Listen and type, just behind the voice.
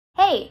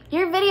Hey,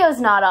 your video's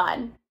not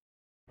on.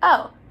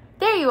 Oh,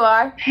 there you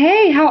are.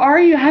 Hey, how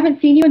are you? I haven't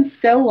seen you in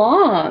so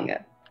long.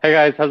 Hey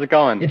guys, how's it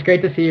going? It's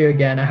great to see you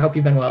again. I hope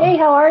you've been well. Hey,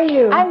 how are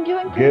you? I'm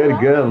doing pretty well.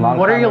 Good.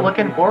 What are you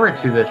looking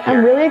forward to this year?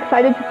 I'm really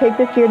excited to take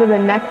this year to the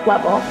next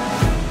level.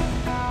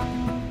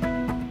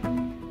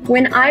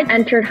 When I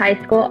entered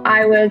high school,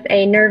 I was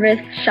a nervous,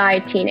 shy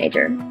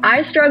teenager.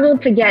 I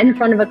struggled to get in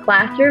front of a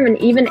classroom and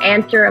even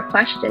answer a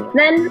question.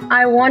 Then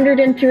I wandered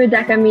into a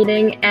Deca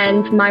meeting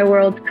and my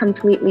world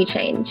completely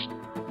changed.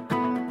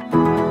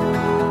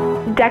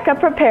 Deca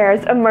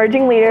prepares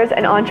emerging leaders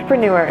and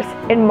entrepreneurs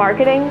in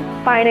marketing,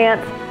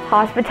 finance,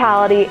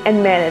 hospitality,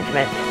 and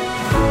management.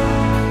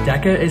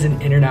 Deca is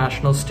an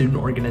international student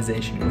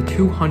organization with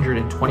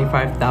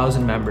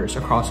 225,000 members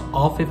across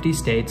all 50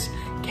 states,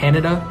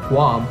 Canada,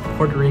 Guam,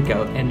 Puerto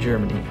Rico, and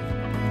Germany.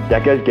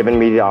 Deca has given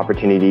me the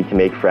opportunity to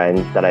make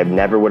friends that I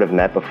never would have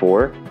met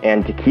before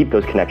and to keep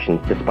those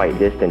connections despite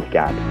distance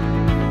gaps.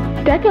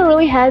 Deca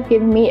really has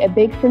given me a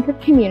big sense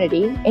of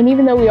community, and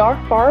even though we are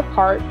far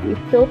apart, we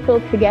still feel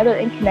together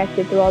and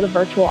connected through all the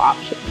virtual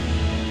options.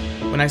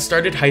 When I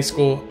started high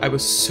school, I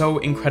was so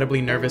incredibly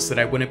nervous that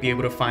I wouldn't be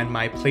able to find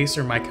my place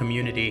or my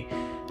community.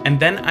 And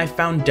then I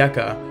found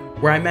Deca,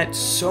 where I met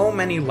so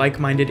many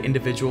like-minded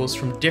individuals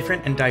from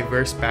different and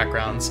diverse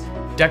backgrounds.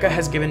 Deca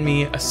has given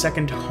me a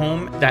second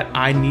home that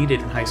I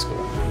needed in high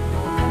school.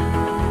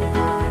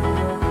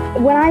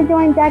 When I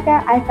joined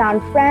Deca, I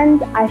found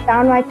friends, I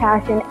found my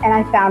passion, and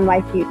I found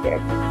my future.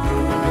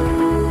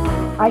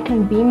 I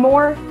can be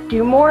more,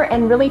 do more,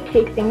 and really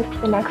take things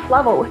to the next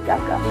level with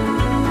Deca.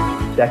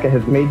 Deca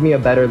has made me a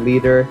better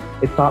leader.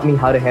 It's taught me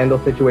how to handle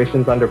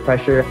situations under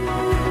pressure.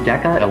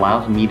 Deca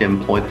allows me to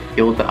employ the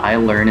skills that I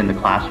learn in the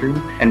classroom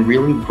and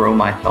really grow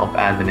myself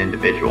as an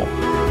individual.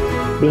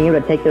 Being able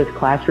to take those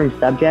classroom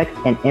subjects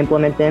and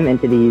implement them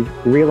into these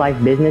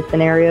real-life business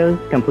scenarios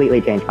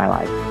completely changed my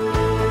life.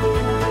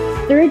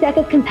 Through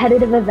Deca's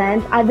competitive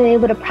events, I've been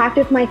able to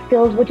practice my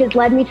skills, which has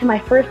led me to my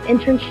first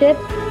internship.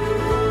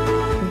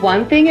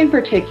 One thing in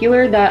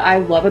particular that I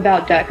love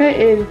about Deca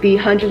is the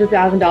hundreds of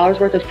thousands of dollars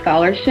worth of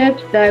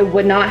scholarships that I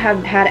would not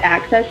have had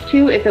access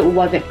to if it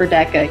wasn't for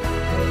Deca.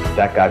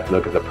 Deca, I feel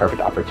like, is a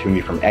perfect opportunity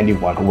from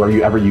anyone,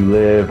 wherever you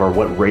live or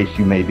what race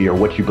you may be or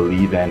what you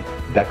believe in.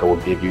 Deca will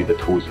give you the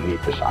tools you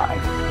need to shine.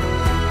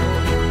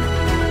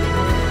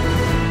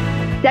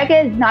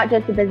 Deca is not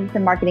just a business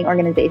and marketing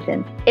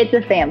organization, it's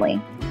a family.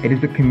 It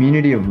is a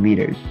community of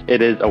leaders.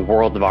 It is a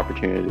world of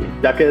opportunity.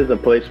 Deca is a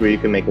place where you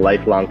can make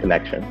lifelong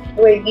connections.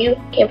 Where you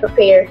can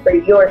prepare for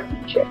your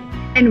future.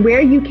 And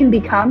where you can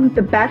become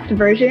the best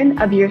version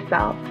of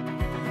yourself.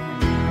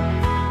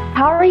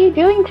 How are you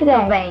doing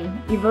today? Bem,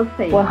 e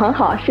você? 我很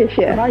好，谢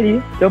谢。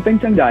Eu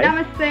pensando aí.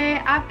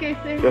 Namaste, आपके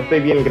से? Yo estoy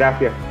bien,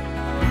 gracias.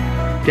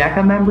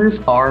 Deca members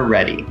are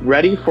ready.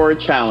 Ready for a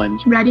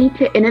challenge. Ready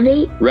to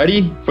innovate?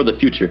 Ready for the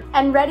future.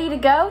 And ready to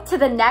go to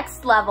the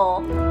next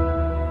level.